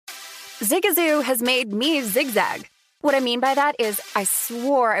Zigazoo has made me zigzag. What I mean by that is I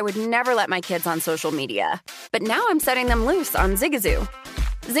swore I would never let my kids on social media, but now I'm setting them loose on Zigazoo.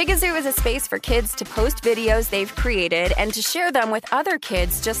 Zigazoo is a space for kids to post videos they've created and to share them with other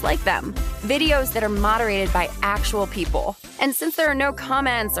kids just like them. Videos that are moderated by actual people. And since there are no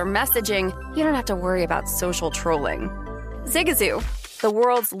comments or messaging, you don't have to worry about social trolling. Zigazoo, the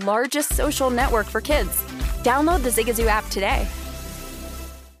world's largest social network for kids. Download the Zigazoo app today.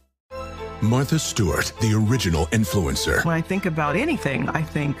 Martha Stewart, the original influencer. When I think about anything, I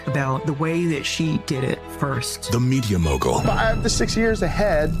think about the way that she did it first. The media mogul. 5 to 6 years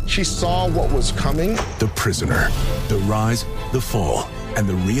ahead, she saw what was coming. The prisoner. The rise, the fall, and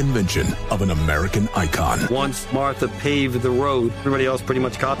the reinvention of an American icon. Once Martha paved the road, everybody else pretty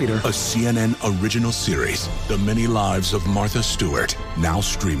much copied her. A CNN original series, The Many Lives of Martha Stewart, now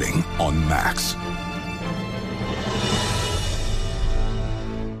streaming on Max.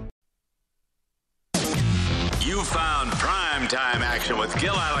 You found primetime action with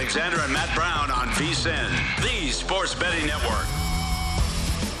Gil Alexander and Matt Brown on VSiN, the sports betting network.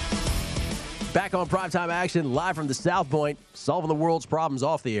 Back on primetime action, live from the South Point, solving the world's problems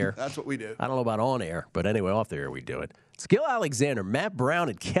off the air. That's what we do. I don't know about on air, but anyway, off the air we do it. It's Gil Alexander, Matt Brown,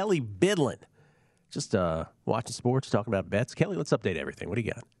 and Kelly Bidlin. Just watching sports, talking about bets. Kelly, let's update everything. What do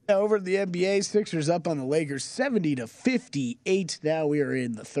you got? Over the NBA, Sixers up on the Lakers 70-58. Now we are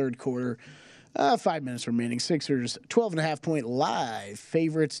in the third quarter. 5 minutes remaining. Sixers 12.5-point live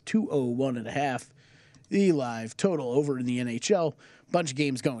favorites, 201.5. The live total over in the NHL. Bunch of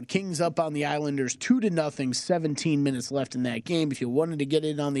games going. Kings up on the Islanders 2-0. 17 minutes left in that game. If you wanted to get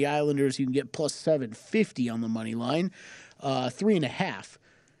in on the Islanders, you can get plus 750 on the money line. 3.5.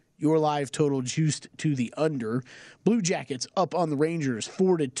 Your live total juiced to the under. Blue Jackets up on the Rangers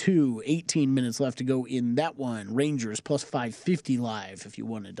 4-2. 18 minutes left to go in that one. Rangers plus 550 live if you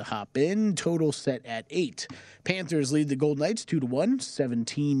wanted to hop in. Total set at 8. Panthers lead the Golden Knights 2-1.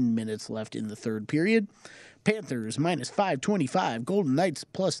 17 minutes left in the third period. Panthers minus 525. Golden Knights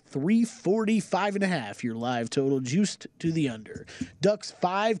plus 345.5. Your live total juiced to the under. Ducks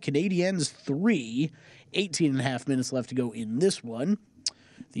 5. Canadiens 3. 18.5 minutes left to go in this one.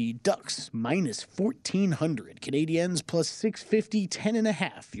 The Ducks minus 1,400. Canadiens plus 650,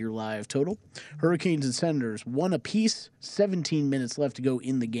 10.5. Your live total. Hurricanes and Senators 1 apiece. 17 minutes left to go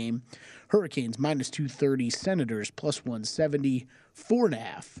in the game. Hurricanes minus 230. Senators plus 170,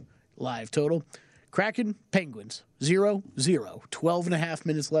 4.5. Live total. Kraken, Penguins 0-0. 12.5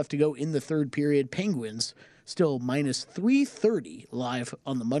 minutes left to go in the third period. Penguins still minus 330 live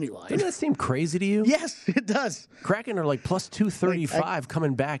on the money line. Doesn't that seem crazy to you? Yes, it does. Kraken are like plus 235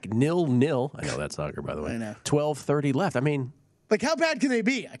 coming back 0-0. I know that's soccer, by the way. I know. 12:30 left. I mean, like, how bad can they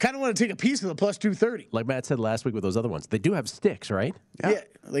be? I kind of want to take a piece of the plus 230. like Matt said last week with those other ones, they do have sticks, right? Yeah.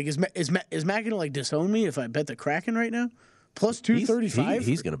 Like, is Matt going to, like, disown me if I bet the Kraken right now? Plus 235?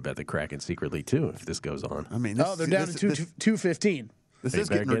 He's going to bet the Kraken secretly, too, if this goes on. I mean, they're down to 215. This They is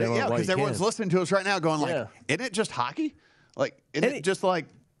better getting get it ridiculous. Yeah, while because you everyone's can. listening to us right now going like, Yeah. isn't it just hockey? Like, isn't it just like...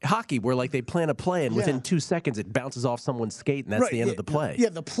 Hockey, where like they plan a play and within Yeah. 2 seconds it bounces off someone's skate and that's the end of the play. Yeah,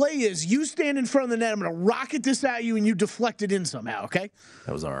 the play is you stand in front of the net, I'm going to rocket this at you, and you deflect it in somehow, okay?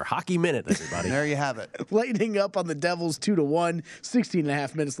 That was our hockey minute, everybody. There you have it. Lightning up on the Devils 2-1.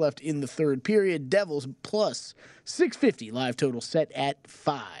 16.5 minutes left in the third period. Devils plus 650. Live total set at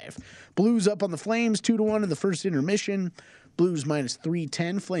 5. Blues up on the Flames 2-1 in the first intermission. Blues minus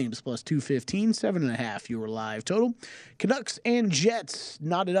 310. Flames plus 215. 7.5 your live total. Canucks and Jets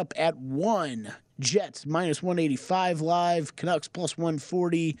knotted up at 1. Jets minus 185 live. Canucks plus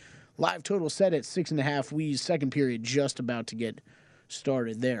 140. Live total set at 6.5. We second period just about to get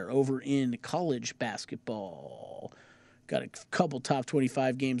started there. Over in college basketball. Got a couple top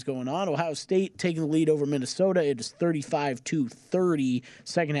 25 games going on. Ohio State taking the lead over Minnesota. It is 35-30.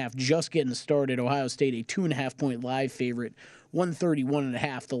 Second half just getting started. Ohio State a 2.5-point live favorite.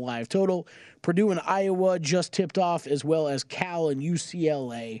 131.5 the live total. Purdue and Iowa just tipped off, as well as Cal and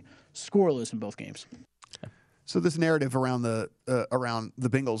UCLA scoreless in both games. So this narrative around the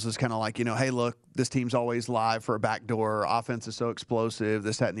Bengals is kind of like, hey, look, this team's always live for a backdoor. Offense is so explosive,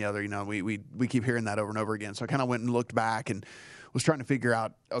 this, that, and the other. We keep hearing that over and over again. So I kind of went and looked back and was trying to figure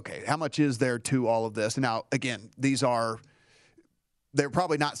out, okay, how much is there to all of this? And now, again, they're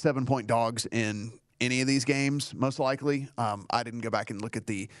probably not 7-point dogs in any of these games, most likely. I didn't go back and look at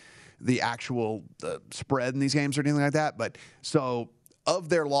the actual spread in these games or anything like that. But so of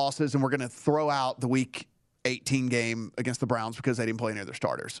their losses, and we're going to throw out the week 18 game against the Browns because they didn't play any of their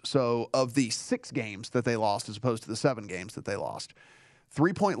starters. So of the 6 games that they lost as opposed to the 7 games that they lost,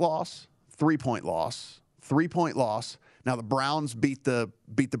 3-point loss, 3-point loss, 3-point loss, Now the Browns beat the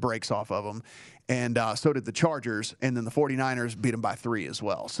brakes off of them, and so did the Chargers, and then the 49ers beat them by 3 as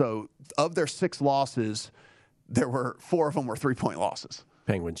well. So of their 6 losses, there were 4 of them were 3-point losses.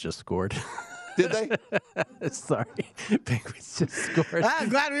 Penguins just scored. Did they? Sorry. Penguins just scored. I'm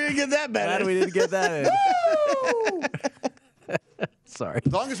glad we didn't get that bad. Glad we didn't get that in. Sorry.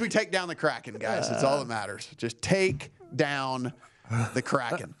 As long as we take down the Kraken, guys, it's all that matters. Just take down the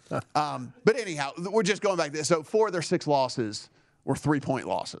Kraken. But anyhow, we're just going back to this. So 4 of their 6 losses were 3-point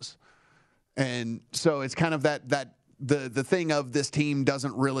losses. And so it's kind of the thing of this team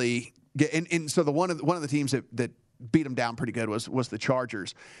doesn't really get – and so one of the teams that beat them down pretty good was the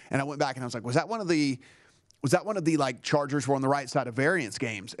Chargers. And I went back and I was like, was that one of the like Chargers were on the right side of variance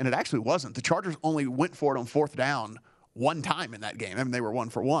games? And it actually wasn't. The Chargers only went for it on 4th down one time in that game. I mean, they were 1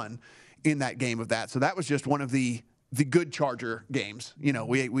 for 1 in that game of that. So that was just one of the good Charger games. You know,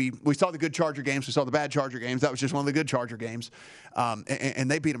 we saw the good Charger games. We saw the bad Charger games. That was just one of the good Charger games.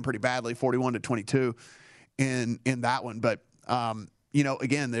 And they beat them pretty badly, 41-22 in that one. But, you know,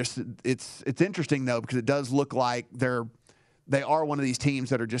 again, it's interesting though, because it does look like they are one of these teams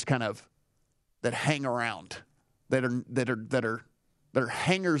that are just kind of that hang around, that are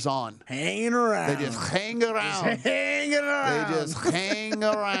hangers on, hanging around. They just hang around. Just hanging around. They just hang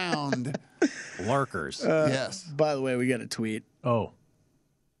around. Lurkers. Yes. By the way, we got a tweet. Oh.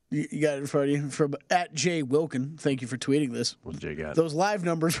 You got it in front of you from @JWilkin. Thank you for tweeting this. What's Jay got? Those live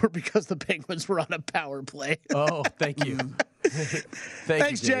numbers were because the Penguins were on a power play. Oh, thank you.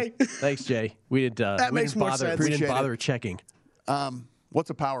 Thanks, Jay. Thanks, Jay. We didn't makes more sense. We didn't bother checking. What's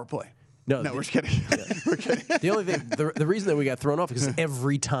a power play? No, we're just kidding. We're kidding. The only thing, the reason that we got thrown off is because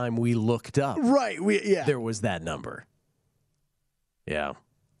every time we looked up, Right. there was that number. Yeah.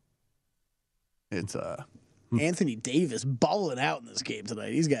 It's Anthony Davis balling out in this game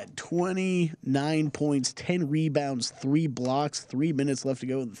tonight. He's got 29 points, 10 rebounds, 3 blocks, 3 minutes left to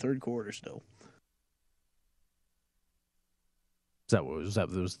go in the third quarter still. Was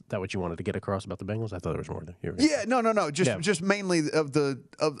that what you wanted to get across about the Bengals? I thought there was more. Yeah, no. Just mainly of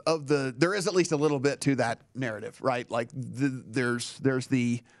the. There is at least a little bit to that narrative, right? Like there's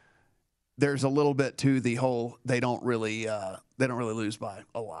a little bit to the whole. They don't really lose by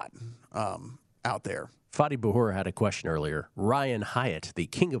a lot out there. Fadi Bahura had a question earlier. Ryan Hyatt, the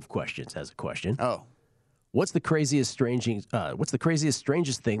king of questions, has a question. Oh, what's the craziest strangest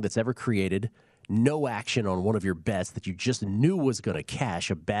thing that's ever created no action on one of your bets that you just knew was going to cash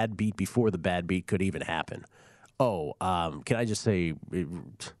a bad beat before the bad beat could even happen? Can I just say,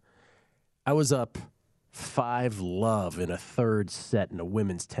 I was up 5-love in a third set in a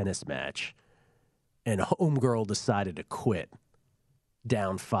women's tennis match, and homegirl decided to quit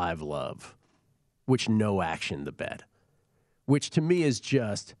down 5-love, which no action the bet, which to me is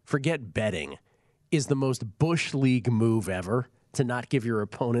just, forget betting, is the most Bush League move ever. To not give your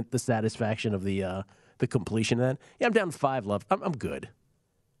opponent the satisfaction of the completion of that. Yeah, I'm down 5-love. I'm good.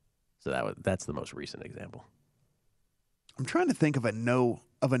 So that's the most recent example. I'm trying to think of a no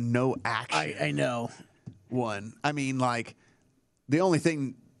action. I know one. I mean, like the only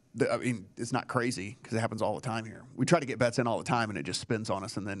thing. It's not crazy because it happens all the time here. We try to get bets in all the time, and it just spins on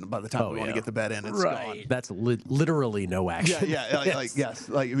us. And then by the time we want to get the bet in, it's gone. That's literally no action. Yeah. Yes.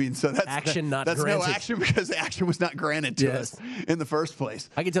 So that's action not that's granted. No action because the action was not granted to us in the first place.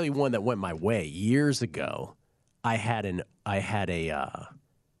 I can tell you one that went my way years ago. I had an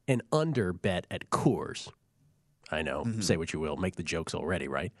under bet at Coors. I know, say what you will, make the jokes already,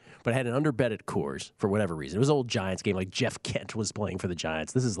 right? But I had an under bet at Coors for whatever reason. It was an old Giants game, like Jeff Kent was playing for the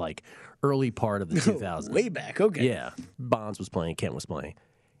Giants. This is like early part of the 2000s. Way back, okay. Yeah, Bonds was playing, Kent was playing.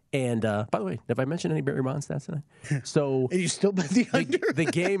 And by the way, have I mentioned any Barry Bonds stats today? So and you still bet the under? The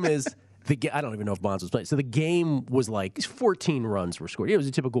game is, I don't even know if Bonds was playing. So the game was like 14 runs were scored. It was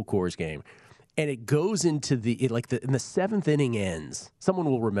a typical Coors game. And it goes into in the 7th inning ends. Someone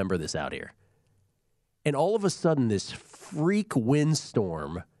will remember this out here. And all of a sudden, this freak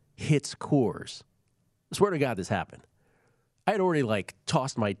windstorm hits Coors. I swear to God this happened. I had already,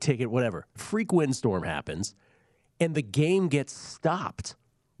 tossed my ticket, whatever. Freak windstorm happens, and the game gets stopped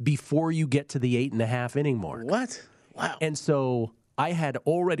before you get to the 8.5 inning mark. What? Wow. And so I had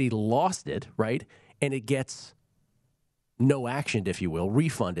already lost it, right? And it gets no actioned, if you will,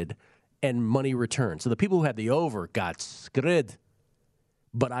 refunded, and money returned. So the people who had the over got screwed,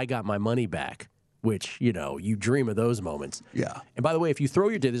 but I got my money back. Which, you dream of those moments. Yeah. And by the way, if you throw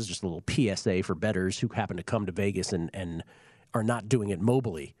your this is just a little PSA for bettors who happen to come to Vegas and are not doing it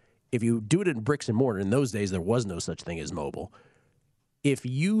mobily. If you do it in bricks and mortar, in those days there was no such thing as mobile. If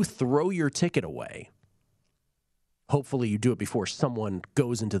you throw your ticket away, hopefully you do it before someone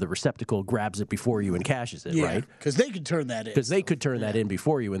goes into the receptacle, grabs it before you, and cashes it, right? Because they could turn that in. Because they could turn that in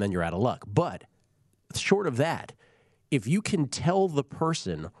before you, and then you're out of luck. But short of that, if you can tell the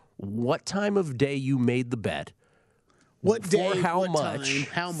person what time of day you made the bet, what day, for how what much,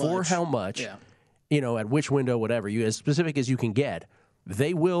 time, for how much, yeah. At which window, whatever, you as specific as you can get,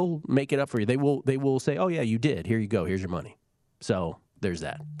 they will make it up for you. They will say, oh, yeah, you did. Here you go. Here's your money. So there's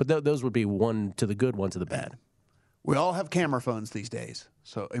that. But those would be one to the good, one to the bad. We all have camera phones these days,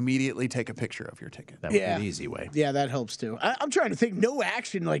 so immediately take a picture of your ticket. That would be the easy way. Yeah, that helps too. I'm trying to think. No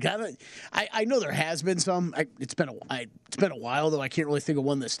action. Like I know there has been some. It's been a while though. I can't really think of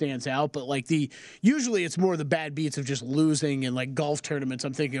one that stands out. But like usually it's more the bad beats of just losing and like golf tournaments.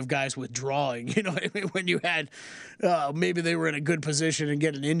 I'm thinking of guys withdrawing. You know what I mean? When you had maybe they were in a good position and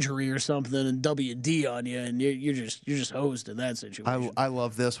get an injury or something and WD on you, and you're just hosed in that situation. I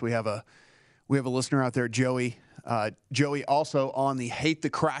love this. We have a listener out there, Joey. Joey also on the Hate the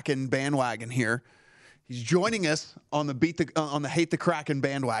Kraken bandwagon here. He's joining us on the Hate the Kraken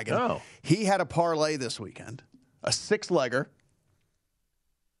bandwagon. Oh. He had a parlay this weekend, a 6-legger.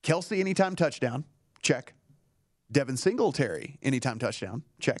 Kelsey anytime touchdown, check. Devin Singletary anytime touchdown,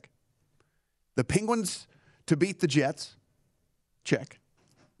 check. The Penguins to beat the Jets, check.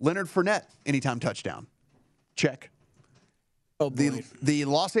 Leonard Fournette anytime touchdown, check. Oh boy. The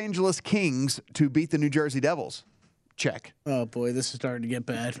Los Angeles Kings to beat the New Jersey Devils, check. Oh boy, this is starting to get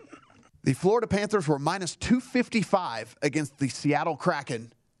bad. The Florida Panthers were minus 255 against the Seattle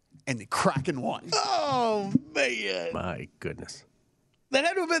Kraken, and the Kraken won. Oh man, My goodness. that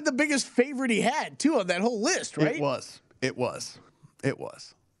had to have been the biggest favorite he had too on that whole list, right? It was. Oh, It was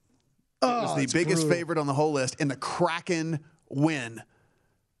the biggest favorite on the whole list, and the Kraken win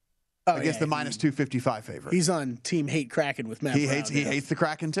against the minus 255 favorite. He's on Team Hate Kraken with Matt. He Brown, hates the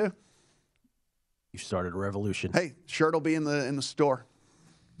Kraken too. You started a revolution. Hey, shirt will be in the store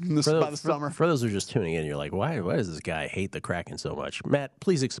by the summer. For those who are just tuning in, you're like, why does this guy hate the Kraken so much? Matt,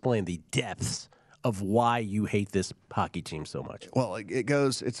 please explain the depths of why you hate this hockey team so much. Well,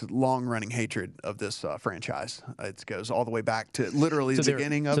 it's long-running hatred of this franchise. It goes all the way back to literally the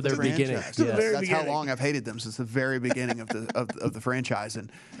beginning of the franchise. That's how long I've hated them, since the very beginning of the franchise.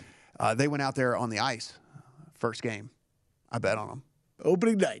 And they went out there on the ice, first game. I bet on them.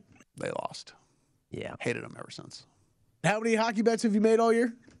 Opening night. They lost. Yeah. Hated them ever since. How many hockey bets have you made all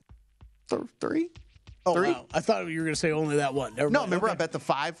year? 3. Oh, 3. wow. I thought you were going to say only that one. Never No, mind. remember Okay. I bet the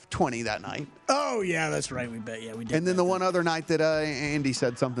 520 that night. Oh, yeah, that's right. We bet. Yeah, we did. And then the one other night that Andy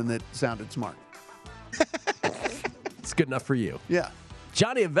said something that sounded smart. It's good enough for you. Yeah.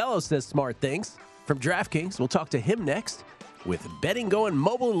 Johnny Avello says smart things from DraftKings. We'll talk to him next with betting going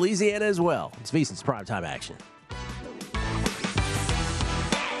mobile in Louisiana as well. It's VSiN's primetime action.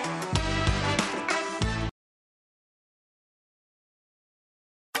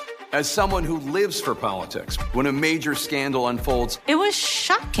 As someone who lives for politics, when a major scandal unfolds, it was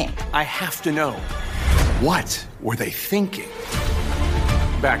shocking. I have to know, what were they thinking?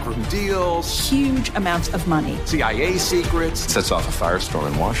 Backroom deals, huge amounts of money, CIA secrets, sets off a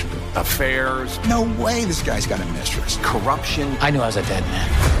firestorm in Washington, affairs. No way this guy's got a mistress. Corruption. I knew I was a dead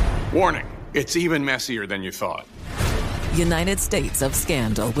man. Warning, it's even messier than you thought. United States of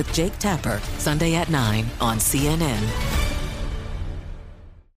Scandal with Jake Tapper, Sunday at 9 on CNN.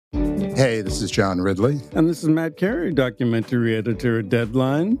 Hey, this is John Ridley. And this is Matt Carey, documentary editor at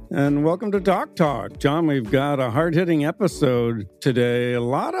Deadline. And welcome to Talk Talk. John, we've got a hard-hitting episode today. A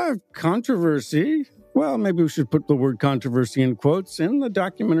lot of controversy. Well, maybe we should put the word controversy in quotes in the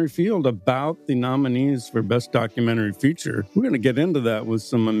documentary field about the nominees for Best Documentary Feature. We're going to get into that with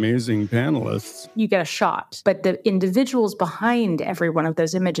some amazing panelists. You get a shot, but the individuals behind every one of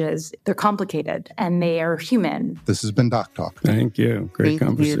those images, they're complicated and they are human. This has been Doc Talk. Thank you. Great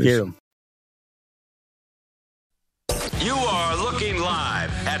conversation. You. You are looking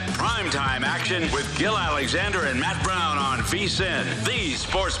live at Primetime Action with Gil Alexander and Matt Brown on VSiN, the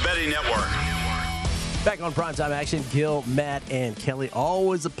Sports Betting Network. Back on Primetime Action, Gil, Matt, and Kelly.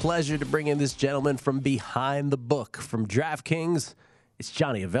 Always a pleasure to bring in this gentleman from behind the book from DraftKings. It's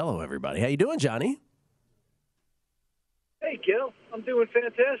Johnny Avello, everybody. How you doing, Johnny? Hey, Gil. I'm doing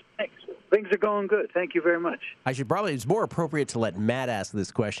fantastic. Thanks. Things are going good. Thank you very much. It's more appropriate to let Matt ask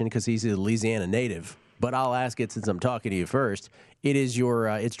this question because he's a Louisiana native. But I'll ask it since I'm talking to you first. It is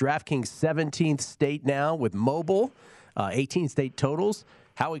it's DraftKings' 17th state now with mobile, 18 state totals.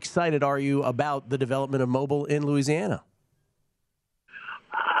 How excited are you about the development of mobile in Louisiana?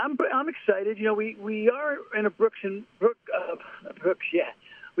 I'm excited. You know, we are in a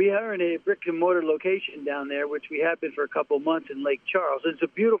we are in a brick and mortar location down there, which we have been for a couple of months in Lake Charles. It's a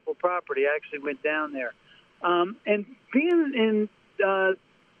beautiful property. I actually went down there And being in,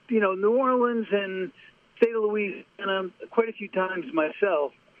 New Orleans and state of Louisiana quite a few times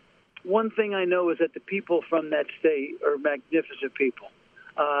myself, one thing I know is that the people from that state are magnificent people.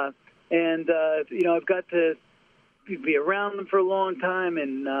 I've got to be around them for a long time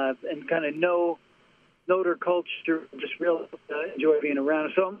and kind of know their culture, just really enjoy being around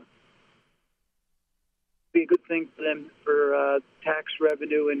them. So it'd be a good thing for them for tax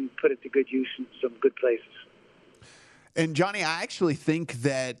revenue and put it to good use in some good places. And Johnny, I actually think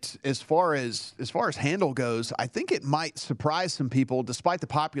that as far as handle goes, I think it might surprise some people, despite the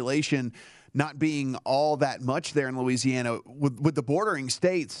population not being all that much there in Louisiana, with the bordering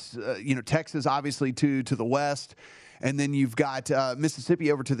states. Texas obviously to the west, and then you've got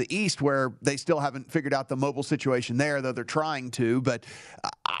Mississippi over to the east, where they still haven't figured out the mobile situation there, though they're trying to. But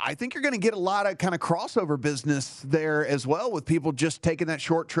I think you're going to get a lot of kind of crossover business there as well, with people just taking that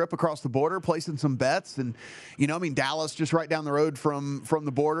short trip across the border, placing some bets. And, Dallas just right down the road from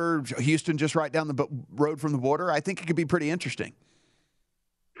the border, Houston just right down the road from the border. I think it could be pretty interesting.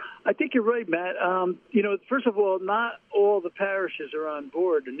 I think you're right, Matt. First of all, not all the parishes are on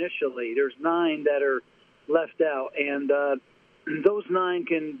board initially. There's 9 that are left out, and those 9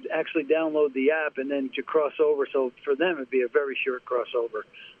 can actually download the app and then to cross over. So for them, it'd be a very short crossover.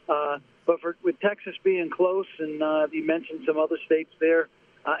 But with Texas being close, and you mentioned some other states there,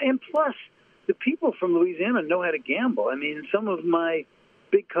 and plus the people from Louisiana know how to gamble. I mean, some of my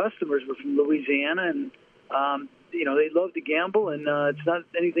big customers were from Louisiana, and they love to gamble, and it's not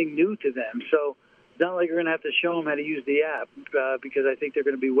anything new to them. So it's not like you're going to have to show them how to use the app because I think they're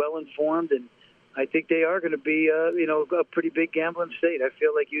going to be well informed, and I think they are going to be, a pretty big gambling state. I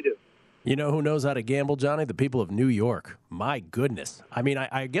feel like you do. You know who knows how to gamble, Johnny? The people of New York. My goodness. I mean,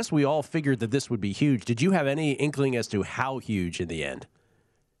 I guess we all figured that this would be huge. Did you have any inkling as to how huge in the end?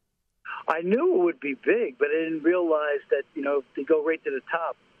 I knew it would be big, but I didn't realize that, they go right to the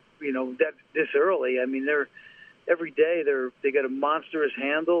top, that this early. I mean, every day they got a monstrous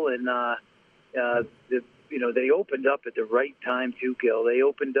handle, and they opened up at the right time too, Gil. They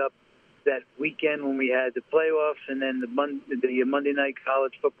opened up that weekend when we had the playoffs, and then the Monday night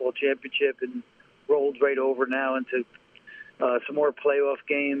college football championship, and rolled right over now into some more playoff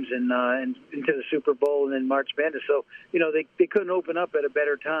games and into the Super Bowl and then March Madness. So they couldn't open up at a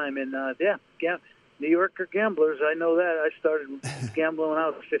better time. And New Yorker gamblers, I know that. I started gambling when I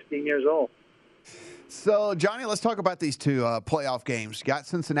was 15 years old. So, Johnny, let's talk about these 2 playoff games. Got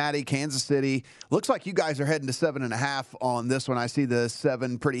Cincinnati, Kansas City. Looks like you guys are heading to 7.5 on this one. I see the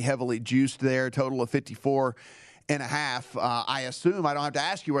 7 pretty heavily juiced there, total of 54.5. I assume I don't have to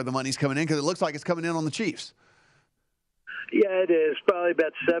ask you where the money's coming in, because it looks like it's coming in on the Chiefs. Yeah, it is. Probably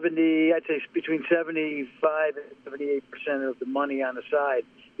about 70, I'd say between 75 and 78% of the money on the side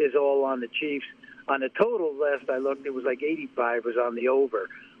is all on the Chiefs. On the total, last I looked, it was like 85 was on the over.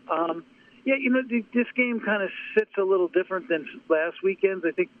 This game kind of sits a little different than last weekend's.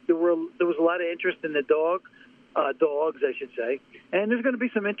 I think there was a lot of interest in the dogs, I should say, and there's going to be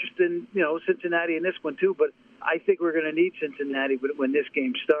some interest in Cincinnati in this one too. But I think we're going to need Cincinnati when this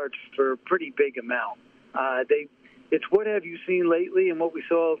game starts for a pretty big amount. It's what have you seen lately, and what we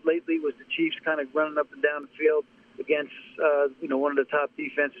saw lately was the Chiefs kind of running up and down the field against one of the top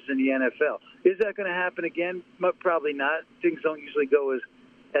defenses in the NFL. Is that going to happen again? Probably not. Things don't usually go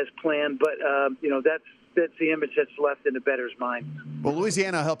as planned, but that's the image that's left in the bettor's mind. Well,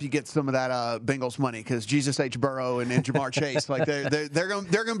 Louisiana will help you get some of that Bengals money, because Jesus H. Burrow and Jamar Chase, like they're going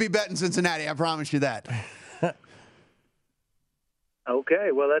to be betting Cincinnati. I promise you that. Okay,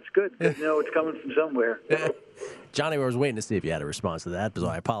 well that's good. Good to know it's coming from somewhere. Johnny, I was waiting to see if you had a response to that, so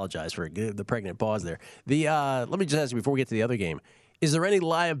I apologize for the pregnant pause there. Let me just ask you before we get to the other game. Is there any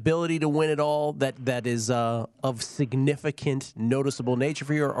liability to win it all that is of significant, noticeable nature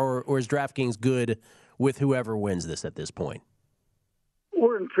for you, or is DraftKings good with whoever wins this at this point?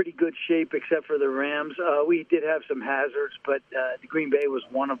 We're in pretty good shape except for the Rams. We did have some hazards, but the Green Bay was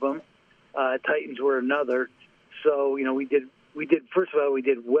one of them. Titans were another. So, we did. First of all, we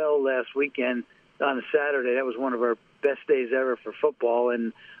did well last weekend on a Saturday. That was one of our best days ever for football,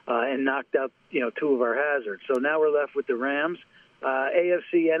 and knocked out 2 of our hazards. So now we're left with the Rams.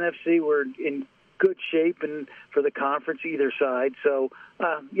 AFC, NFC, we're in good shape and for the conference either side. So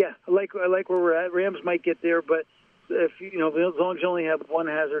I like where we're at. Rams might get there, but if as long as you only have one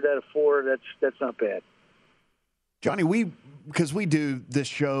hazard out of 4, that's not bad. Johnny, because we do this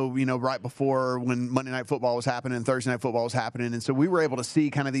show, right before when Monday Night Football was happening and Thursday Night Football was happening. And so we were able to see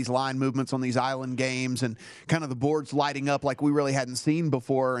kind of these line movements on these island games and kind of the boards lighting up like we really hadn't seen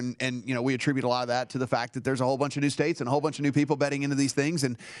before. And we attribute a lot of that to the fact that there's a whole bunch of new states and a whole bunch of new people betting into these things.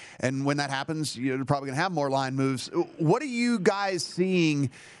 And when that happens, you're probably going to have more line moves. What are you guys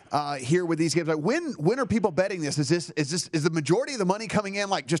seeing here with these games? Like when are people betting this? Is the majority of the money coming in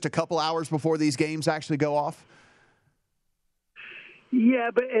like just a couple hours before these games actually go off? Yeah,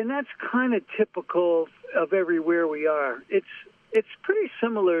 and that's kind of typical of everywhere we are. It's pretty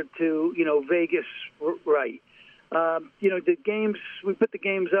similar to Vegas, right? The games, we put the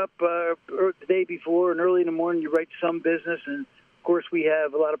games up the day before and early in the morning. You write some business, and of course we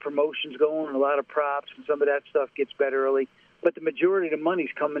have a lot of promotions going and a lot of props, and some of that stuff gets bet early. But the majority of the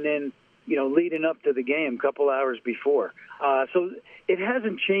money's coming in, leading up to the game, a couple hours before. So it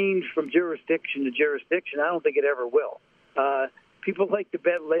hasn't changed from jurisdiction to jurisdiction. I don't think it ever will. People like to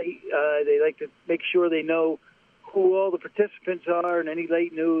bet late. They like to make sure they know who all the participants are and any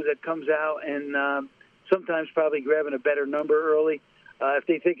late news that comes out, and sometimes probably grabbing a better number early. If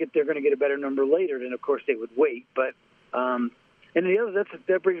they think they're going to get a better number later, then of course they would wait. But and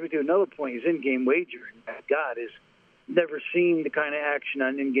that brings me to another point: is in-game wagering. God has never seen the kind of action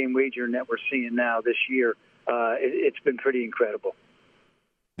on in-game wagering that we're seeing now this year. It's been pretty incredible.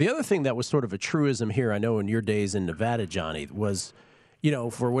 The other thing that was sort of a truism here, I know in your days in Nevada, Johnny, was,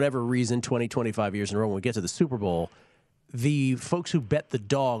 for whatever reason, 20, 25 years in a row, when we get to the Super Bowl, the folks who bet the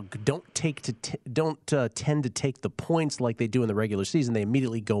dog don't tend to take the points like they do in the regular season. They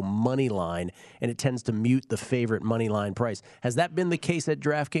immediately go money line, and it tends to mute the favorite money line price. Has that been the case at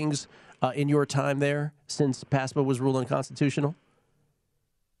DraftKings in your time there since PASPA was ruled unconstitutional?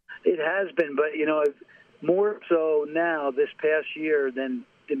 It has been, but, more so now this past year than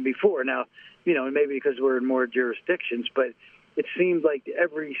before. Now, maybe because we're in more jurisdictions, but it seemed like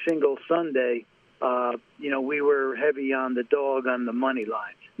every single Sunday, we were heavy on the dog on the money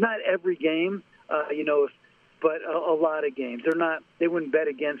line. Not every game, but a lot of games. They wouldn't bet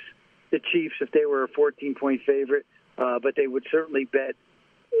against the Chiefs if they were a 14-point favorite, but they would certainly bet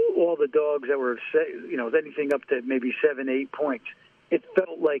all the dogs that were, anything up to maybe 7-8 points. It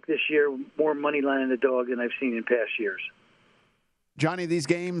felt like this year more money line in the dog than I've seen in past years. Johnny, these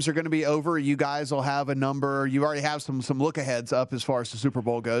games are going to be over. You guys will have a number. You already have some look-aheads up as far as the Super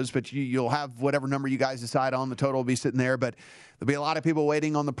Bowl goes, but you'll have whatever number you guys decide on. The total will be sitting there, but there'll be a lot of people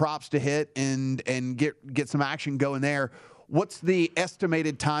waiting on the props to hit and get some action going there. What's the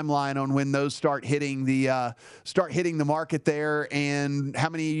estimated timeline on when those start hitting the market there, and how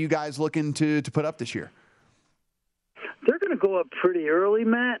many of you guys looking to put up this year? They're going to go up pretty early,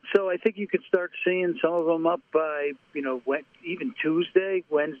 Matt. So I think you could start seeing some of them up by, even Tuesday,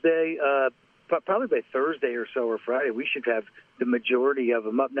 Wednesday, probably by Thursday or so or Friday. We should have the majority of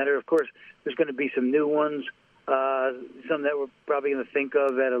them up. Now, of course, there's going to be some new ones, some that we're probably going to think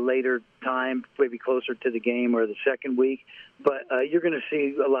of at a later time, maybe closer to the game or the second week. But you're going to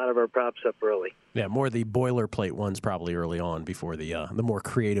see a lot of our props up early. Yeah, more the boilerplate ones probably early on before the more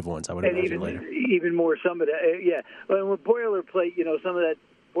creative ones, I would imagine later. Even more some of that, yeah. Well, with boilerplate, some of that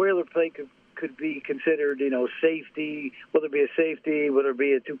boilerplate could be considered, safety, whether it be a safety, whether it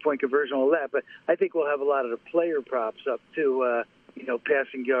be a two-point conversion, all that. But I think we'll have a lot of the player props up too,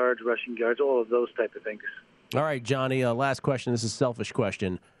 passing yards, rushing yards, all of those type of things. All right, Johnny, last question. This is a selfish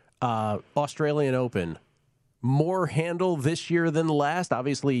question. Australian Open. More handle this year than last?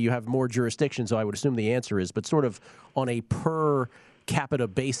 Obviously, you have more jurisdictions, so I would assume the answer is, but sort of on a per capita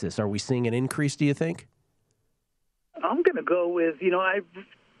basis, are we seeing an increase, do you think? I'm going to go with, to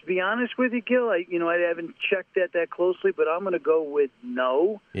be honest with you, Gil, I haven't checked that closely, but I'm going to go with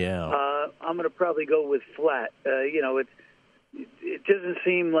no. Yeah. I'm going to probably go with flat. It doesn't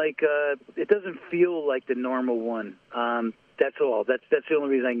seem like, it doesn't feel like the normal one. That's all. That's the only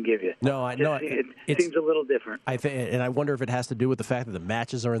reason I can give you. No, I know it seems a little different. And I wonder if it has to do with the fact that the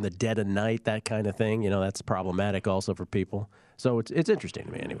matches are in the dead of night, that kind of thing. That's problematic also for people. So it's interesting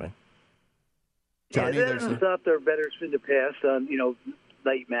to me anyway. Johnny, it hasn't stopped our bettors in the past on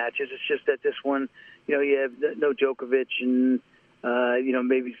night matches. It's just that this one, you have no Djokovic and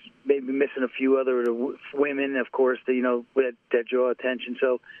maybe missing a few other women, of course, that draw attention.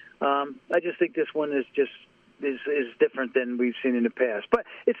 So I just think this one is different than we've seen in the past. But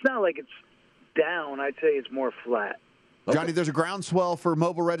it's not like it's down. I'd say it's more flat. Johnny, there's a groundswell for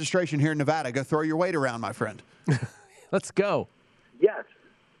mobile registration here in Nevada. Go throw your weight around, my friend. Let's go. Yes.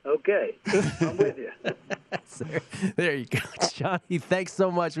 Okay. I'm with you. There you go. Johnny, thanks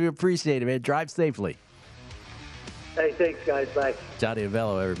so much. We appreciate it, man. Drive safely. Hey, thanks, guys. Bye. Johnny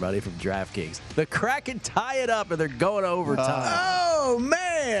Avello, everybody, from DraftKings. The Kraken tie it up, and they're going to overtime. Oh,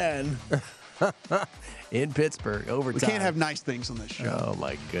 man. In Pittsburgh, overtime. We can't have nice things on this show. Oh,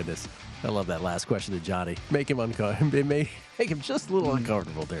 my goodness. I love that last question to Johnny. Make him uncomfortable. Make him just a little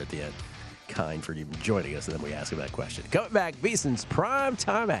uncomfortable there at the end. Kind for even joining us, and then we ask him that question. Coming back, VSiN's prime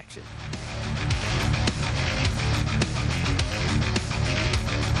time action.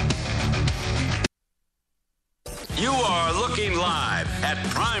 You are looking live at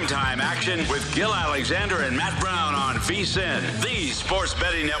Primetime Action with Gil Alexander and Matt Brown on VSiN, the Sports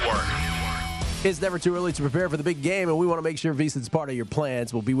Betting Network. It's never too early to prepare for the big game, and we want to make sure VSiN's part of your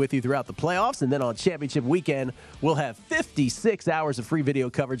plans. We'll be with you throughout the playoffs, and then on championship weekend, we'll have 56 hours of free video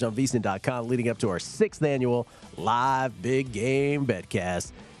coverage on VSiN.com leading up to our 6th annual live big game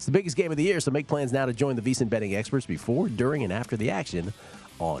betcast. It's the biggest game of the year, so make plans now to join the VSiN betting experts before, during, and after the action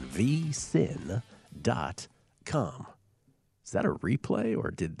on VSiN.com. Is that a replay,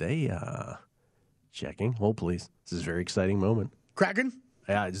 or did they checking? Hold, please. This is a very exciting moment. Kraken?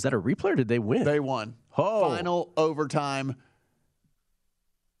 Yeah, is that a replay, or did they win? They won. Oh. Final overtime.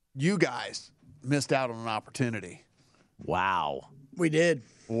 You guys missed out on an opportunity. Wow. We did.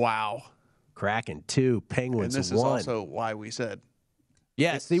 Wow. Kraken 2, Penguins 1. And this is also why we said.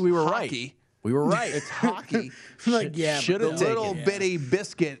 Yeah, see, we were hockey. right. We were right. It's hockey. Like, yeah, should have the taken little bitty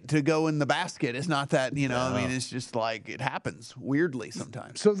biscuit to go in the basket. It's not that, I mean, it's just like it happens weirdly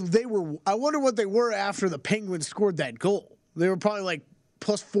sometimes. So they were, I wonder what they were after the Penguins scored that goal. They were probably like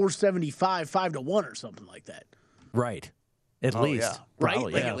plus 475, 5-1 or something like that. Right. At least. Yeah. Right?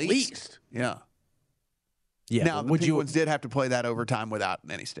 Probably, Like yeah. at least. Yeah. Yeah. Now, the would Penguins did have to play that overtime without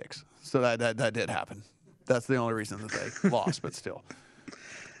any sticks. So that did happen. That's the only reason that they lost, but still.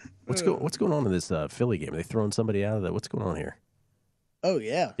 What's going on in this Philly game? Are they throwing somebody out of that? What's going on here? Oh,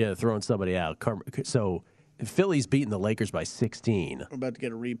 yeah. Yeah, they're throwing somebody out. So Philly's beating the Lakers by 16. We're about to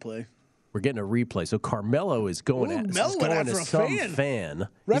get a replay. We're getting a replay. So Carmelo is going at some fan.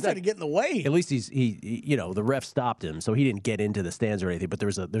 Ref had to get in the way. At least he the ref stopped him, so he didn't get into the stands or anything. But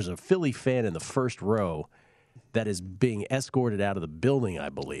there's a Philly fan in the first row that is being escorted out of the building, I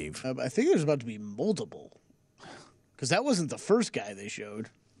believe. I think there's about to be multiple, because that wasn't the first guy they showed.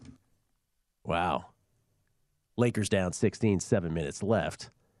 Wow. Lakers down 16, 7 minutes left.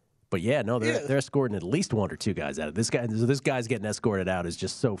 But yeah, no, they're escorting at least one or two guys out of this guy. This guy's getting escorted out is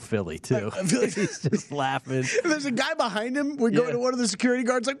just so Philly too. I feel like he's just laughing. There's a guy behind him. We go to one of the security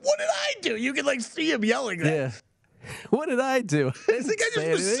guards, like, "What did I do?" You can see him yelling that. Yeah. What did I do? I think I just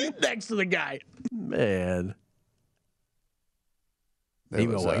was sitting next to the guy. Man. He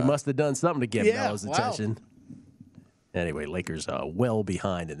must have done something to get Melo's attention. Anyway, Lakers well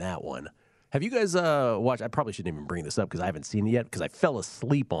behind in that one. Have you guys watched? I probably shouldn't even bring this up because I haven't seen it yet because I fell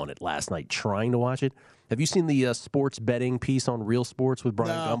asleep on it last night trying to watch it. Have you seen the sports betting piece on Real Sports with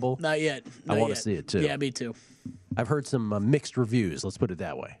Brian Gumbel? Not yet. I want to see it too. Yeah, me too. I've heard some mixed reviews. Let's put it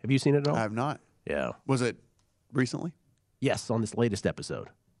that way. Have you seen it at all? I have not. Yeah. Was it recently? Yes, on this latest episode.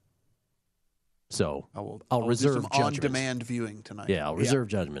 So I'll reserve reserve judgment. on-demand viewing tonight. Yeah, I'll reserve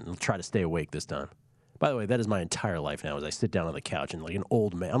judgment and try to stay awake this time. By the way, that is my entire life now as I sit down on the couch and like an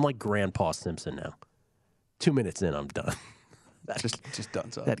old man. I'm like Grandpa Simpson now. 2 minutes in, I'm done. Just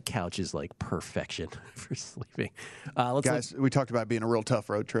done so. That couch is like perfection for sleeping. We talked about being a real tough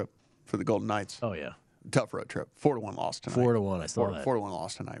road trip for the Golden Knights. Oh, yeah. Tough road trip. 4-1 loss tonight. 4-1, I saw that. 4-1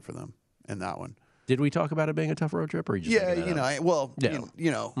 loss tonight for them in that one. Did we talk about it being a tough road trip? Or you just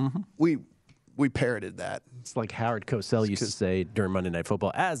we parroted that. It's like Howard Cosell used to say during Monday Night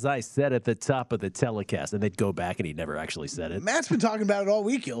Football, as I said at the top of the telecast, and they'd go back and he never actually said it. Matt's been talking about it all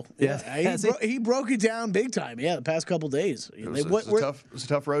week, Gil. Yeah. He broke it down big time, the past couple days. It was a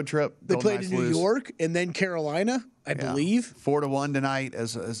tough road trip. They played in New York and then Carolina, I believe. 4-1 tonight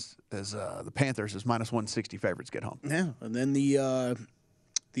as the Panthers as -160 favorites get home. Yeah, and then the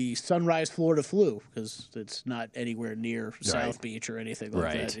Sunrise Florida flu, because it's not anywhere near South Beach or anything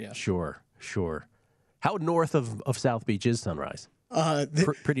like that. Yeah. Sure. How north of South Beach is Sunrise?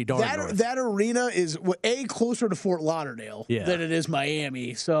 Pretty darn north. That arena is closer to Fort Lauderdale than it is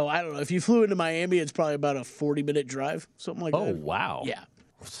Miami. So I don't know. If you flew into Miami, it's probably about a 40-minute drive, something like that. Oh, wow. Yeah.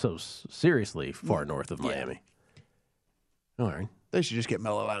 So seriously far north of Miami. All right. They should just get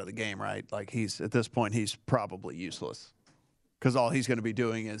Melo out of the game, right? Like at this point, he's probably useless. Because all he's going to be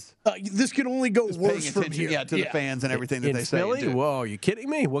doing is this can only go worse from here. To the fans and everything that they say. Philly? Whoa, are you kidding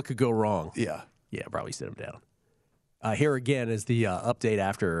me? What could go wrong? Yeah, probably sit him down. Here again is the update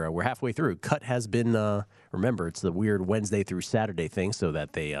after we're halfway through. Cut has been. Remember, it's the weird Wednesday through Saturday thing, so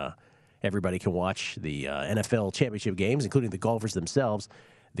that everybody can watch the NFL championship games, including the golfers themselves.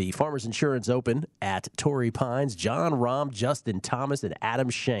 The Farmers Insurance Open at Torrey Pines. Jon Rahm, Justin Thomas, and Adam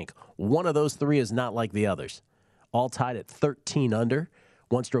Schenk. One of those three is not like the others. All tied at 13 under.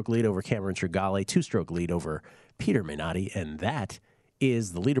 One-stroke lead over Cameron Tringale. Two-stroke lead over Peter Minotti. And that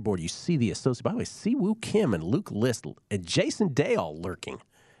is the leaderboard. You see the associate. By the way, Siwoo Kim and Luke List and Jason Day all lurking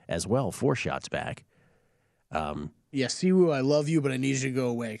as well. 4 shots back. Yeah, Siwoo, I love you, but I need you to go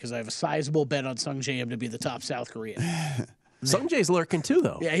away because I have a sizable bet on Sung Jae to be the top South Korean. Sung Jae's lurking too,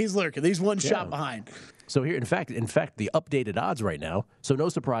 though. Yeah, he's lurking. He's one shot behind. So here, in fact, the updated odds right now. So no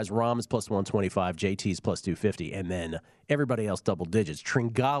surprise, Rahm is plus 125, JT's plus 250, and then everybody else double digits.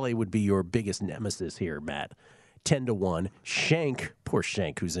 Tringale would be your biggest nemesis here, Matt. 10-1. Schenk, poor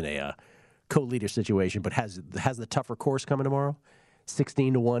Schenk, who's in a co-leader situation, but has the tougher course coming tomorrow.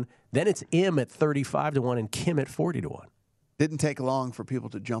 16-1. Then it's Im at 35-1 and Kim at 40-1. Didn't take long for people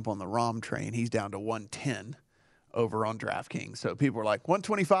to jump on the Rahm train. He's down to 110 over on DraftKings. So people were like,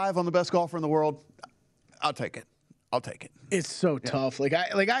 125 on the best golfer in the world. I'll take it. It's so tough.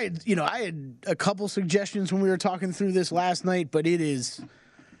 I had a couple suggestions when we were talking through this last night, but it is.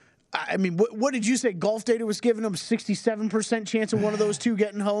 I mean, what did you say? Golf Data was giving them 67% chance of one of those two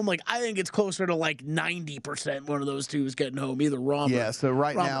getting home. I think it's closer to 90% one of those two is getting home, either Rahm. Yeah. So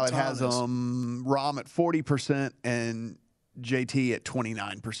right Rahm now it has Rahm at 40% and JT at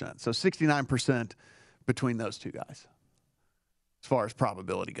 29%. So 69% between those two guys, as far as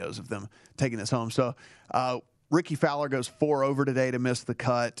probability goes of them taking this home. So Ricky Fowler goes 4 over today to miss the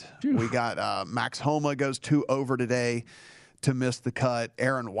cut. We got Max Homa goes 2 over today to miss the cut.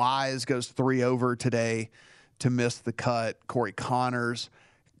 Aaron Wise goes 3 over today to miss the cut. Corey Connors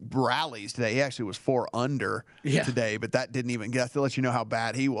rallies today. He actually was 4 under today, but that didn't even get to let you know how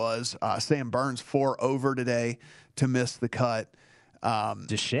bad he was. Sam Burns 4 over today to miss the cut.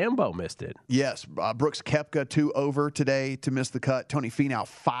 DeChambeau missed it. Yes. Brooks Koepka 2 over today to miss the cut. Tony Finau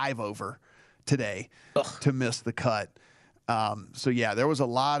 5 over today to miss the cut. So yeah, there was a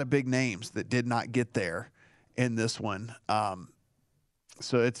lot of big names that did not get there in this one.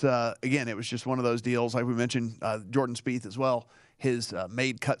 So it's, again, it was just one of those deals. Like we mentioned, Jordan Spieth as well. His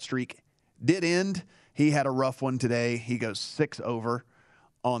made cut streak did end. He had a rough one today. He goes 6 over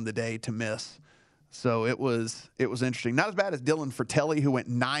on the day to miss. So it was interesting. Not as bad as Dylan Fratelli, who went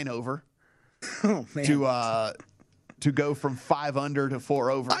 9 over to go from 5 under to 4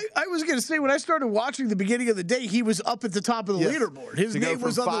 over. I was going to say, when I started watching the beginning of the day, he was up at the top of the leaderboard. His name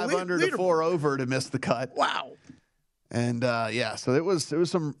was on the leaderboard. 5 under to 4 over to miss the cut. Wow. And so it was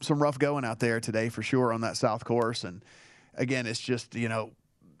some rough going out there today for sure on that South course. And again, it's just, you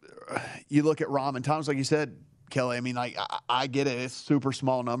look at Rahm and Thomas, like you said, Kelly. I mean, I get it. It's super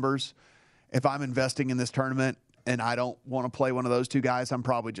small numbers. If I'm investing in this tournament and I don't want to play one of those two guys, I'm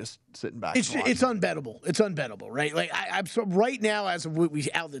probably just sitting back. It's unbettable. It's unbettable, right? I'm so right now, as of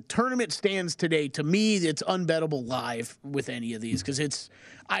how the tournament stands today, to me, it's unbettable live with any of these because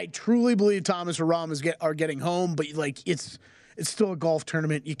I truly believe Thomas or Rahm are getting home, but it's still a golf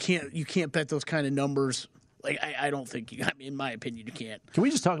tournament. You can't bet those kind of numbers. I don't think in my opinion, you can't. Can we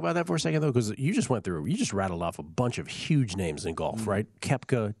just talk about that for a second, though? Because you just rattled off a bunch of huge names in golf, right?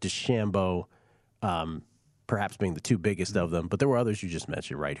 Koepka, DeChambeau, perhaps being the two biggest of them. But there were others you just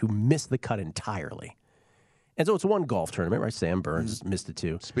mentioned, right, who missed the cut entirely. And so it's one golf tournament, right? Sam Burns missed it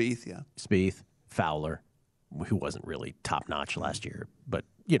too. Spieth, Fowler, who wasn't really top-notch last year. But,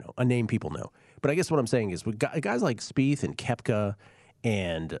 a name people know. But I guess what I'm saying is with guys like Spieth and Koepka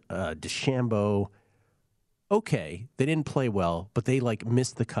and DeChambeau, okay, they didn't play well, but they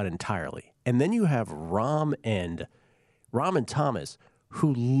missed the cut entirely. And then you have Rahm and Thomas,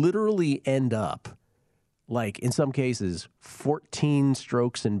 who literally end up in some cases 14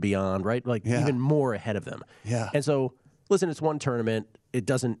 strokes and beyond, right? Even more ahead of them. Yeah. And so, listen, it's one tournament. It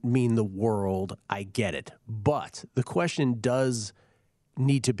doesn't mean the world. I get it. But the question does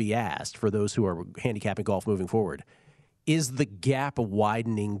need to be asked for those who are handicapping golf moving forward. Is the gap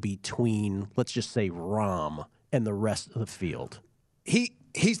widening between, let's just say, Rahm and the rest of the field?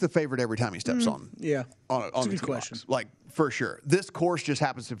 He's the favorite every time he steps on. Yeah. On the question. For sure. This course just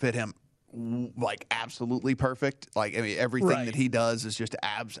happens to fit him absolutely perfect. Everything that he does is just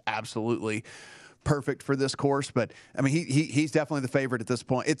absolutely perfect for this course. But I mean, he's definitely the favorite at this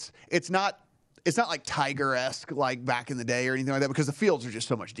point. It's not like Tiger-esque like back in the day or anything like that because the fields are just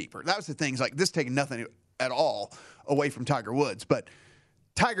so much deeper. That was the things this taking nothing at all away from Tiger Woods, but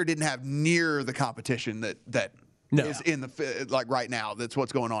Tiger didn't have near the competition that is in the right now. That's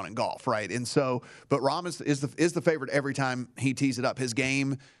what's going on in golf, right? And so, but Rahm is the favorite every time he tees it up. His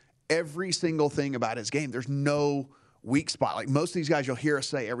game, every single thing about his game, there's no weak spot. Like most of these guys you'll hear us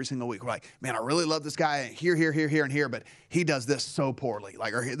say every single week, we're like, man, I really love this guy here, and here, but he does this so poorly.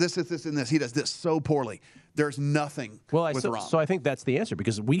 Like, or this, and this. He does this so poorly. There's nothing with Rahm. So I think that's the answer,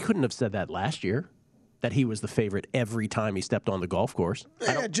 because we couldn't have said that last year, that he was the favorite every time he stepped on the golf course.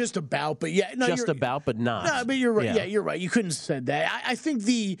 Yeah, just about, but yeah. No, just about, but not. No, but you're right. Yeah, you're right. You couldn't have said that. I think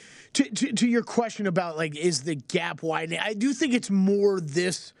to your question about, like, is the gap widening, I do think it's more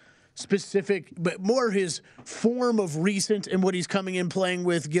this specific, but more his form of recent and what he's coming in playing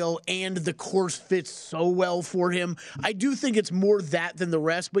with, Gil, and the course fits so well for him. I do think it's more that than the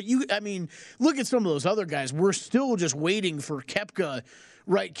rest. But look at some of those other guys. We're still just waiting for Koepka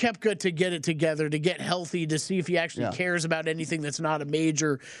to get it together, to get healthy, to see if he actually cares about anything that's not a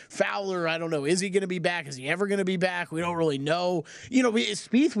major. Fowler, I don't know. Is he going to be back? Is he ever going to be back? We don't really know.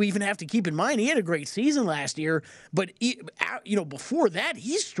 Spieth, we even have to keep in mind, he had a great season last year, but before that,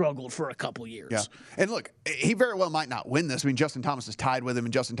 he struggled for a couple years. Yeah. And look, he very well might not win this. I mean, Justin Thomas is tied with him,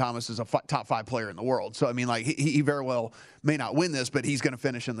 and Justin Thomas is a top 5 player in the world. So, I mean, like, he very well may not win this, but he's going to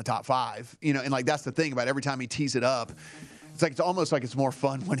finish in the top 5. And like, that's the thing about every time he tees it up. It's almost like it's more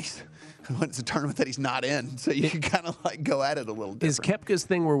fun when it's a tournament that he's not in, so you can kind of like go at it a little different. Is Koepka's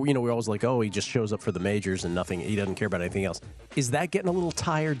thing where we're always like, oh, he just shows up for the majors and nothing, he doesn't care about anything else? Is that getting a little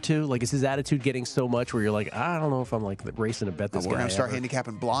tired too? Like, is his attitude getting so much where you're like, I don't know if I'm like racing to bet this guy? We're gonna start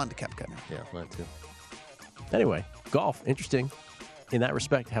handicapping blonde Koepka now. Yeah, that too. Anyway, golf, interesting in that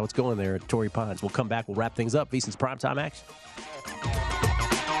respect, how it's going there at Torrey Pines. We'll come back. We'll wrap things up. VSiN's Primetime Action.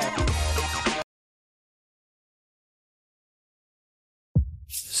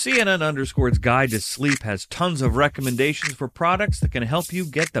 CNN_'s Guide to Sleep has tons of recommendations for products that can help you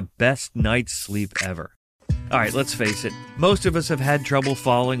get the best night's sleep ever. All right, let's face it, most of us have had trouble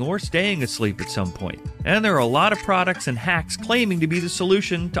falling or staying asleep at some point, and there are a lot of products and hacks claiming to be the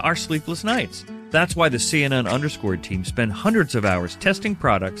solution to our sleepless nights. That's why the CNN_ team spend hundreds of hours testing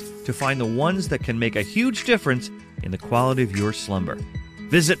products to find the ones that can make a huge difference in the quality of your slumber.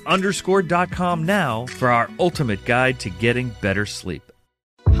 Visit underscore.com now for our ultimate guide to getting better sleep.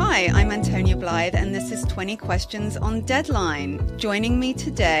 Hi, I'm Antonia Blythe, and this is 20 Questions on Deadline. Joining me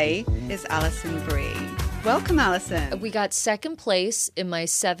today is Alison Brie. Welcome, Alison. We got second place in my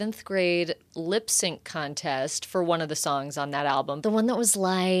 7th grade lip sync contest for one of the songs on that album. The one that was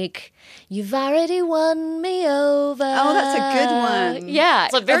like, you've already won me over. Oh, that's a good one. Yeah.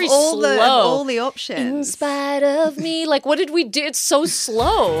 It's very slow. Of all the options. In spite of me. Like, what did we do? It's so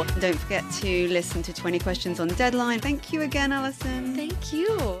slow. Don't forget to listen to 20 Questions on Deadline. Thank you again, Alison. Thank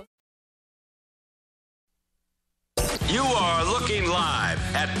you. You are looking live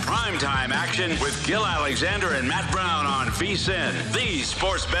at Primetime Action with Gil Alexander and Matt Brown on VSiN, the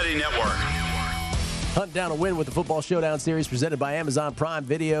Sports Betting Network. Hunt down a win with the Football Showdown Series presented by Amazon Prime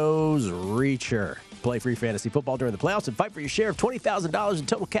Video's Reacher. Play free fantasy football during the playoffs and fight for your share of $20,000 in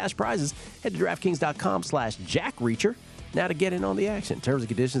total cash prizes. Head to DraftKings.com/JackReacher now to get in on the action. Terms and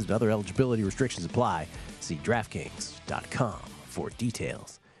conditions and other eligibility restrictions apply. See DraftKings.com for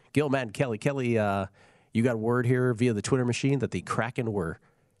details. Gil, Matt, and Kelly. Kelly, you got word here via the Twitter machine that the Kraken were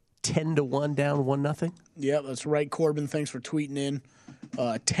 10-1 down 1-0? Yeah, that's right. Corbin, thanks for tweeting in.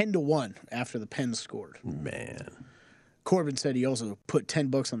 10-1 after the Pens scored. Man. Corbin said he also put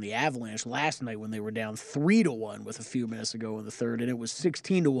 $10 on the Avalanche last night when they were down 3-1 with a few minutes to go in the third, and it was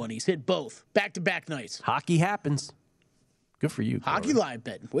 16-1. He's hit both back-to-back nights. Hockey happens. Good for you, Corbin. Hockey live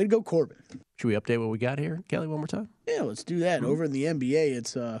betting. Way to go, Corbin. Should we update what we got here, Kelly, one more time? Yeah, let's do that. Over in the NBA,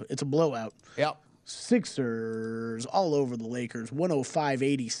 it's a blowout. Yep. Sixers all over the Lakers.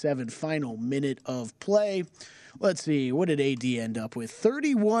 105-87 final minute of play. Let's see. What did AD end up with?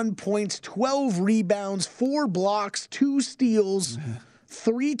 31 points, 12 rebounds, 4 blocks, 2 steals,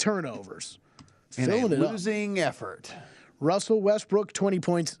 3 turnovers. Filling it up. Losing effort. Russell Westbrook, 20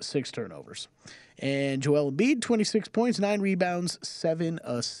 points, 6 turnovers. And Joel Embiid, 26 points, 9 rebounds, 7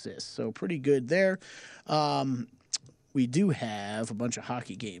 assists. So pretty good there. We do have a bunch of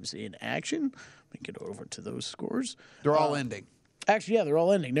hockey games in action. Let me get over to those scores. They're all ending. Actually, yeah, they're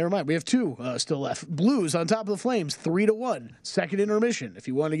all ending. Never mind. We have 2 still left. Blues on top of the Flames, 3-1. Second intermission. If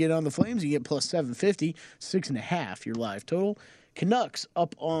you want to get on the Flames, you get plus 750. 6.5 your live total. Canucks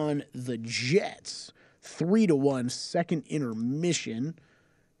up on the Jets, 3-1. Second intermission.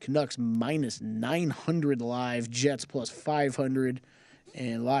 Canucks minus 900 live. Jets plus 500.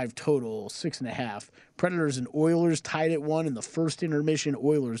 And live total, 6.5. Predators and Oilers tied at 1 in the first intermission.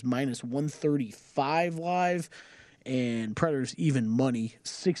 Oilers minus 135 live. And Predators even money,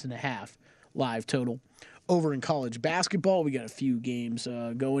 6.5 live total. Over in college basketball, we got a few games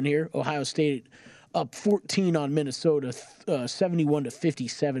going here. Ohio State up 14 on Minnesota,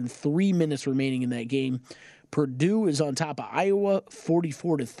 71-57. 3 minutes remaining in that game. Purdue is on top of Iowa,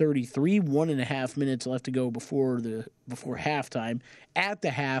 44-33. 1.5 minutes left to go before halftime. At the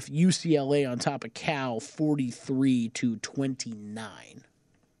half, UCLA on top of Cal, 43-29.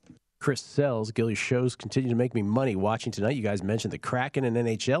 Chris Sells, Gilly's shows continue to make me money watching tonight. You guys mentioned the Kraken and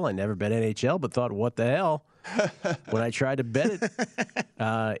NHL. I never bet NHL, but thought, what the hell? When I tried to bet it,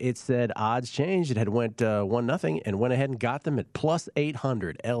 it said odds changed. It had went 1-0 and went ahead and got them at plus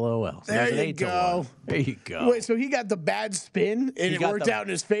 800. LOL. So there you go. There you go. Wait, so he got the bad spin and it worked out in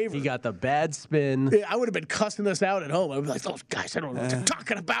his favor. He got the bad spin. Yeah, I would have been cussing us out at home. I would be like, those guys, I don't know what they're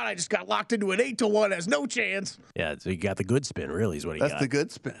talking about. I just got locked into an 8-1. Has no chance. Yeah, so he got the good spin, really, is what he got. That's the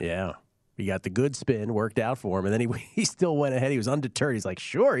good spin. Yeah. He got the good spin, worked out for him, and then he still went ahead. He was undeterred. He's like,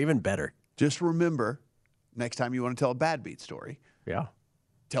 sure, even better. Just remember, next time you want to tell a bad beat story,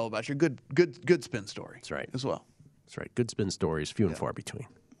 tell about your good spin story. That's right. As well. That's right. Good spin stories, few and far between.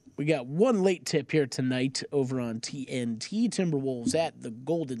 We got one late tip here tonight over on TNT. Timberwolves at the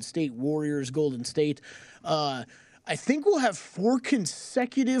Golden State Warriors. Golden State. I think we'll have 4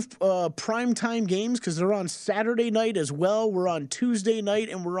 consecutive primetime games because they're on Saturday night as well. We're on Tuesday night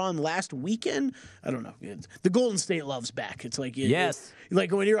and we're on last weekend. I don't know. The Golden State loves back. It's like yes.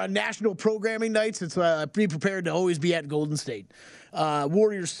 Like when you're on national programming nights, it's be prepared to always be at Golden State.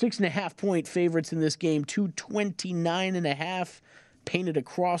 Warriors 6.5-point favorites in this game. 229.5 painted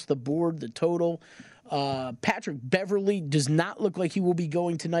across the board. The total. Patrick Beverley does not look like he will be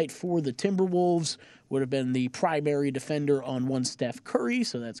going tonight for the Timberwolves. Would have been the primary defender on one Steph Curry,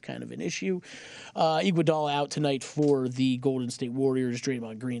 so that's kind of an issue. Iguodala out tonight for the Golden State Warriors.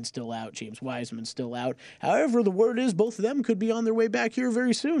 Draymond Green still out. James Wiseman still out. However, the word is both of them could be on their way back here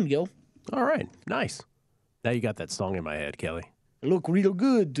very soon, Gil. All right. Nice. Now you got that song in my head, Kelly. I look real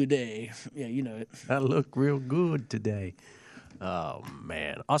good today. Yeah, you know it. I look real good today. Oh,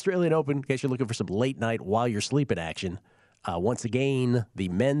 man. Australian Open, in case you're looking for some late night while you're sleeping action. Once again, the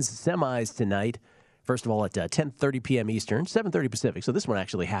men's semis tonight. First of all, at 10:30 p.m. Eastern, 7:30 Pacific. So this one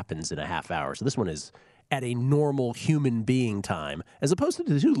actually happens in a half hour. So this one is at a normal human being time, as opposed to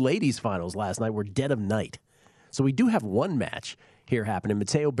the 2 ladies' finals last night were dead of night. So we do have one match here happening.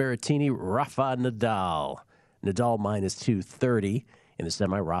 Matteo Berrettini, Rafa Nadal. Nadal minus 230. In the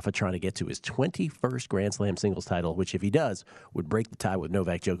semi, Rafa trying to get to his 21st Grand Slam singles title, which, if he does, would break the tie with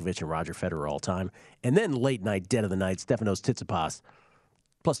Novak Djokovic and Roger Federer all time. And then late night, dead of the night, Stefanos Tsitsipas,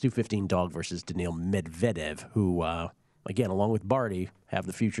 plus 215 dog versus Daniil Medvedev, who, again, along with Barty, have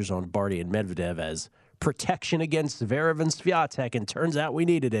the futures on Barty and Medvedev as protection against Zverev and Swiatek, and turns out we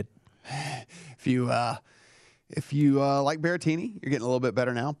needed it. If you like Berrettini, you're getting a little bit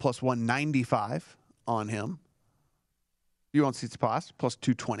better now, plus 195 on him. You want Tsitsipas, plus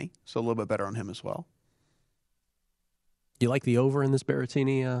 220, so a little bit better on him as well. You like the over in this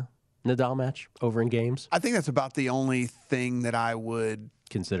Berrettini Nadal match, over in games? I think that's about the only thing that I would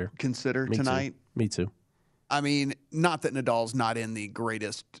consider Me tonight. Me too. I mean, not that Nadal's not in the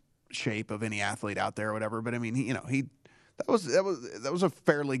greatest shape of any athlete out there or whatever, but I mean, that was a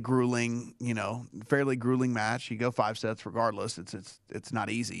fairly grueling match. You go 5 sets regardless. It's not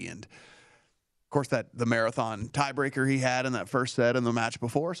easy, and of course the marathon tiebreaker he had in that first set in the match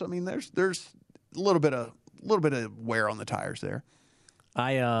before. So I mean, there's a little bit of wear on the tires there.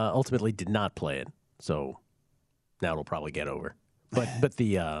 I ultimately did not play it, so now it'll probably get over. But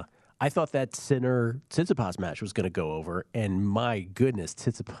I thought that Sinner Tsitsipas match was going to go over, and my goodness,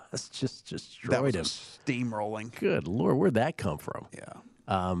 Tsitsipas just destroyed him. Steamrolling. Good Lord, where'd that come from? Yeah.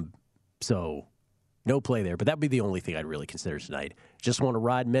 So no play there, but that'd be the only thing I'd really consider tonight. Just want to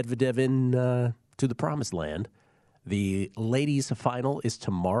ride Medvedev in to the promised land. The ladies' final is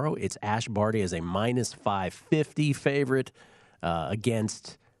tomorrow. It's Ash Barty as a minus 550 favorite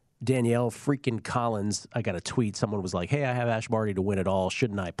against Danielle freaking Collins. I got a tweet. Someone was like, hey, I have Ash Barty to win it all.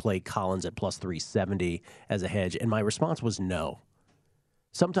 Shouldn't I play Collins at plus 370 as a hedge? And my response was no.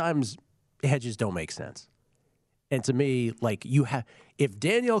 Sometimes hedges don't make sense. And to me, like, if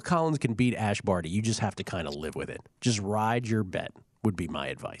Danielle Collins can beat Ash Barty, you just have to kind of live with it. Just ride your bet would be my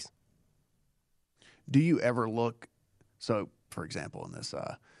advice. Do you ever look, so for example, in this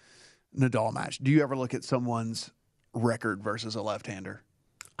Nadal match, do you ever look at someone's record versus a left-hander?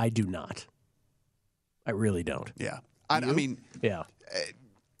 I do not. I really don't. Yeah. I mean, yeah.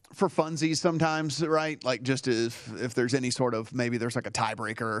 For funsies sometimes, right? Like just if there's any sort of, maybe there's like a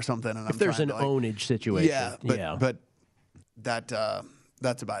tiebreaker or something. And if there's an ownage situation. Yeah. But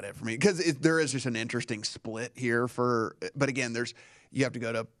that's about it for me. Because there is just an interesting split here but again, you have to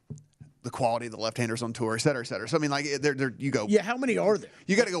go to the quality of the left-handers on tour, et cetera, et cetera. So, I mean, like, you go. Yeah, how many are there?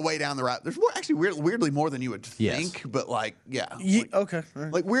 You got to go way down the route. There's actually weirdly more than you would think, but like, yeah. Okay.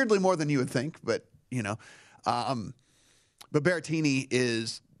 Right. Like, weirdly more than you would think, but, But Berrettini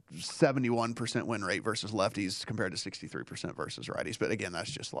is 71% win rate versus lefties compared to 63% versus righties. But again, that's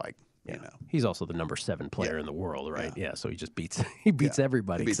just like, you know. He's also the number 7 player in the world, right? Yeah, so he just beats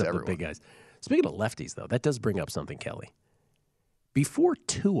everybody beats except everyone. the big guys. Speaking of lefties, though, that does bring up something, Kelly. Before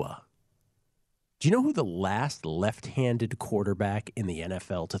Tua, do you know who the last left-handed quarterback in the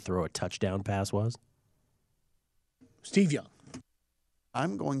NFL to throw a touchdown pass was? Steve Young.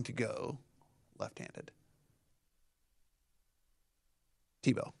 I'm going to go left-handed.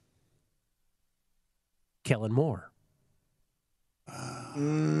 Tebow. Kellen Moore.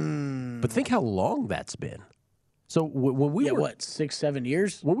 But think how long that's been. So when we were 6-7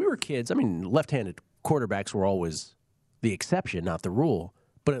 years? When we were kids, I mean, left-handed quarterbacks were always the exception, not the rule.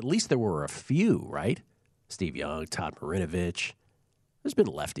 But at least there were a few, right? Steve Young, Todd Marinovich. There's been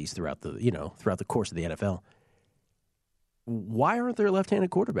lefties throughout the course of the NFL. Why aren't there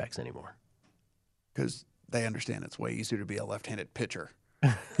left-handed quarterbacks anymore? Because they understand it's way easier to be a left-handed pitcher.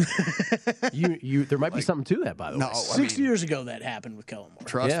 There might be something to that, by the way. 6 years ago, that happened with Kellen Moore.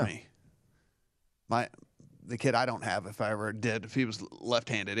 Trust me. The kid I don't have, if I ever did, if he was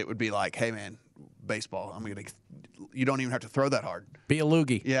left-handed, it would be like, hey, man, baseball, you don't even have to throw that hard. Be a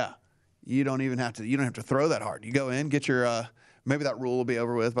loogie. Yeah. You don't have to throw that hard. You go in, get your maybe that rule will be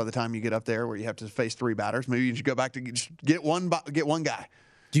over with by the time you get up there where you have to face 3 batters. Maybe you should go back to get one guy.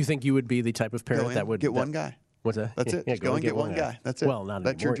 Do you think you would be the type of parent that would get one guy? What's that? That's it. Just go and get one guy. That's it. Well, not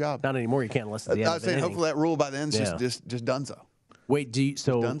that's anymore. your job. Not anymore. You can't unless it's the end I was of the saying, inning. hopefully that rule by then is just donezo. Wait, do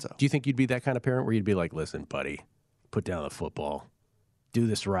you think you'd be that kind of parent where you'd be like, listen, buddy, put down the football, do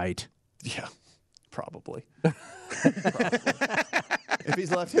this right? Yeah, probably. If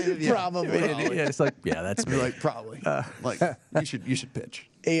he's left-handed, yeah. Probably. Yeah, it's like, yeah, that's me. Like, probably. You should pitch.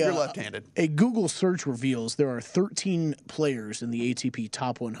 You're left-handed. A Google search reveals there are 13 players in the ATP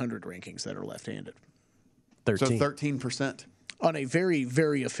Top 100 rankings that are left-handed. 13. So 13%. On a very,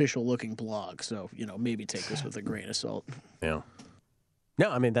 very official-looking blog. So, maybe take this with a grain of salt. Yeah. No,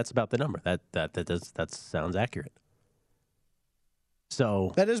 I mean, that's about the number. That sounds accurate.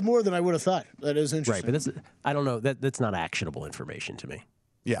 So that is more than I would have thought. That is interesting. Right, but I don't know. That's not actionable information to me.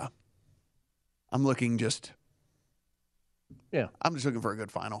 Yeah. I'm looking Yeah. I'm just looking for a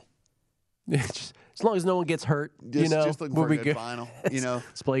good final. As long as no one gets hurt, just looking we'll for a be good final.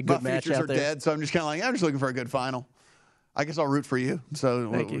 Let's play a good match futures out are there. dead, so I'm just kind of like, I'm just looking for a good final. I guess I'll root for you.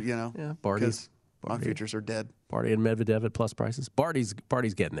 So, Thank you. Yeah, Barty's. My futures are dead. Barty and Medvedev at plus prices. Barty's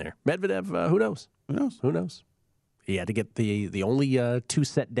getting there. Medvedev, who knows? Who knows? He had to get the only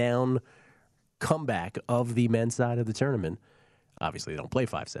 2-set down comeback of the men's side of the tournament. Obviously, they don't play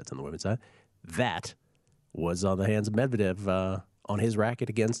 5 sets on the women's side. That was on the hands of Medvedev on his racket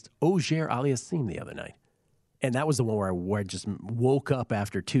against Auger Aliassime the other night. And that was the one where I just woke up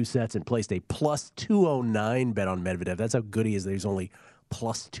after 2 sets and placed a plus 209 bet on Medvedev. That's how good he is that he's only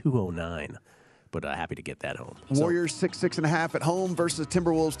plus 209. But happy to get that home. Warriors 6.5 at home versus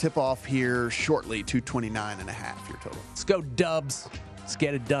Timberwolves. Tip-off here shortly, 229.5 your total. Let's go Dubs. Let's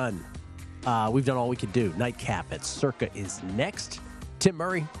get it done. We've done all we could do. Nightcap at Circa is next. Tim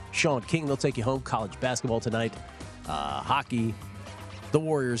Murray, Sean King, they'll take you home. College basketball tonight. Hockey, the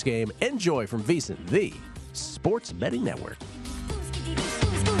Warriors game. Enjoy from VSiN, the Sports Betting Network.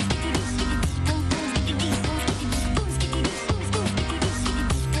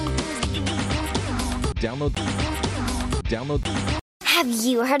 Download. Have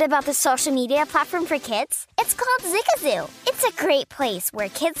you heard about the social media platform for kids? It's called Zigazoo. It's a great place where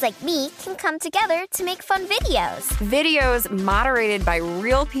kids like me can come together to make fun videos. Videos moderated by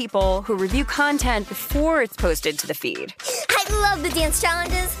real people who review content before it's posted to the feed. I love the dance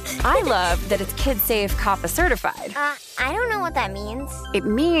challenges. I love that it's kid-safe, COPPA certified. I don't know what that means. It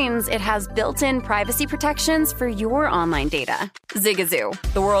means it has built-in privacy protections for your online data. Zigazoo,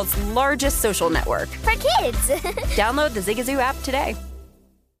 the world's largest social network. For kids. Download the Zigazoo app today.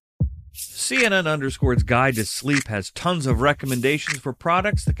 CNN_'s Guide to Sleep has tons of recommendations for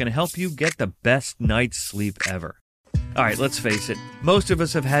products that can help you get the best night's sleep ever. All right, let's face it. Most of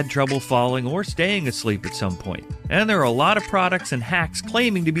us have had trouble falling or staying asleep at some point. And there are a lot of products and hacks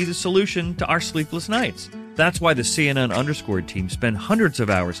claiming to be the solution to our sleepless nights. That's why the CNN_ team spend hundreds of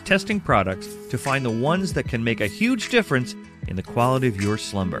hours testing products to find the ones that can make a huge difference in the quality of your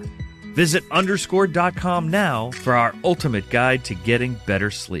slumber. Visit underscore.com now for our ultimate guide to getting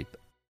better sleep.